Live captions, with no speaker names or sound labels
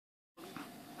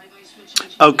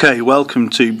Okay, welcome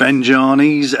to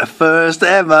Benjani's first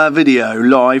ever video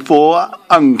live for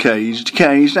Uncaged,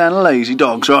 Caged and Lazy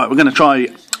Dogs. Right, we're going to try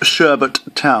Sherbet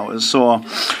Towers, so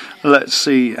let's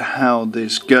see how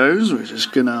this goes. We're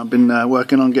just going to, I've been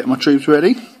working on getting my troops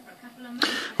ready.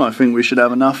 I think we should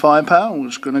have enough firepower. We're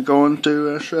just going to go on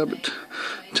to Sherbet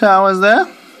Towers there.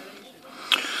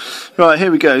 Right,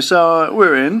 here we go. So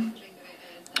we're in.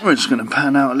 We're just going to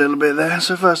pan out a little bit there.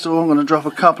 So first of all, I'm going to drop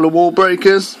a couple of wall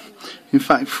breakers. In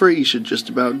fact, 3 should just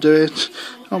about do it.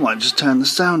 I might just turn the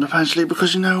sound up actually,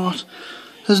 because you know what?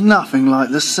 There's nothing like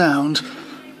the sound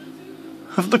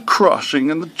of the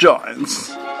crushing and the giants.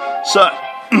 So,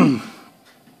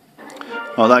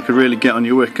 oh, that could really get on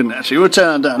your wick, couldn't it? Actually, we'll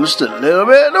turn it down just a little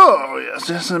bit. Oh,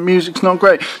 yes, the music's not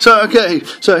great. So, okay,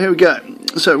 so here we go.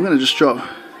 So, we're going to just drop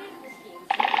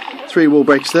 3 wall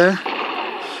breaks there.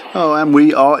 Oh, and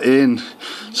we are in.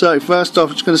 So first off,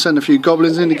 I'm just going to send a few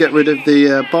goblins in to get rid of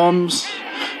the bombs.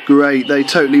 Great, they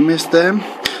totally missed them.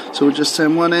 So we'll just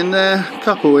send one in there, a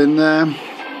couple in there.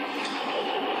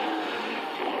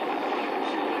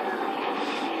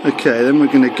 Okay, then we're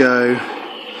going to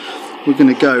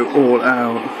go all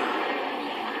out.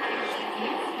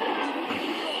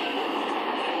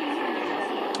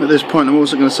 At this point, I'm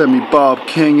also going to send me Barb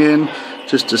King in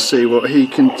just to see what he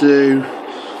can do.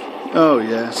 Oh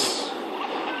yes,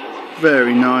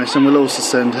 very nice, and we'll also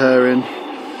send her in.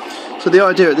 So the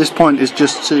idea at this point is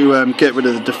just to get rid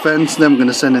of the defence, then we're going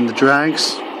to send in the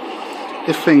drags.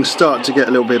 If things start to get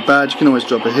a little bit bad, you can always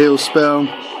drop a heal spell,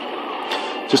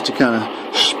 just to kind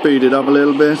of speed it up a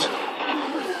little bit.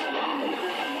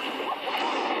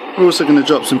 We're also going to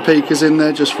drop some peekers in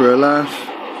there just for a laugh.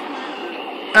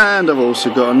 And I've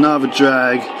also got another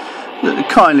drag,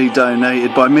 kindly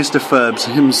donated by Mr. Ferbs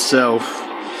himself.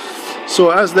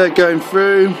 So as they're going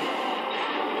through,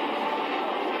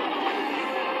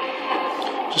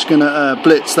 just going to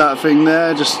blitz that thing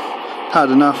there, just had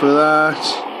enough of that.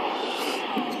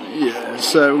 Yeah,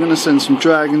 so we're going to send some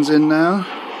dragons in now.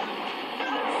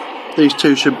 These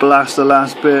 2 should blast the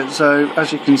last bit, so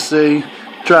as you can see,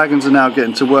 dragons are now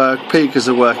getting to work, peekers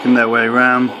are working their way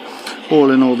around.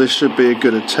 All in all, this should be a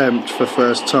good attempt for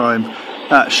first time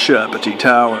at Sherbet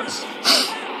Towers.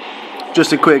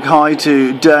 Just a quick hi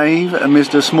to Dave,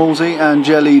 Mr. Smallsy and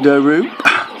Jelly Daroop.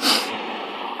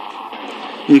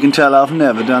 You can tell I've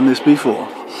never done this before.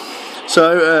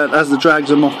 So as the drags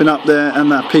are mopping up there,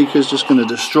 and that peeker's just going to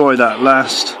destroy that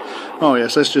last. Oh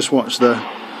yes, let's just watch this.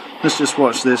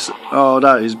 Oh,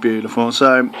 that is beautiful.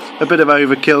 So a bit of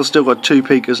overkill. Still got 2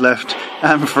 peekers left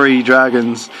and 3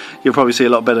 dragons. You'll probably see a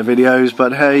lot better videos,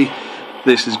 but hey.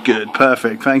 This is good,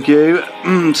 perfect, thank you.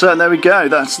 So there we go,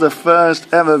 that's the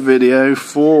first ever video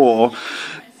for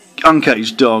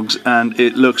Uncaged Dogs, and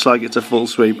it looks like it's a full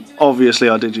sweep. Obviously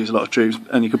I did use a lot of troops,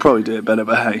 and you could probably do it better,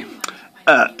 but hey.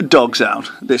 Dogs out,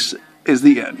 this is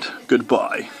the end,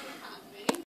 goodbye.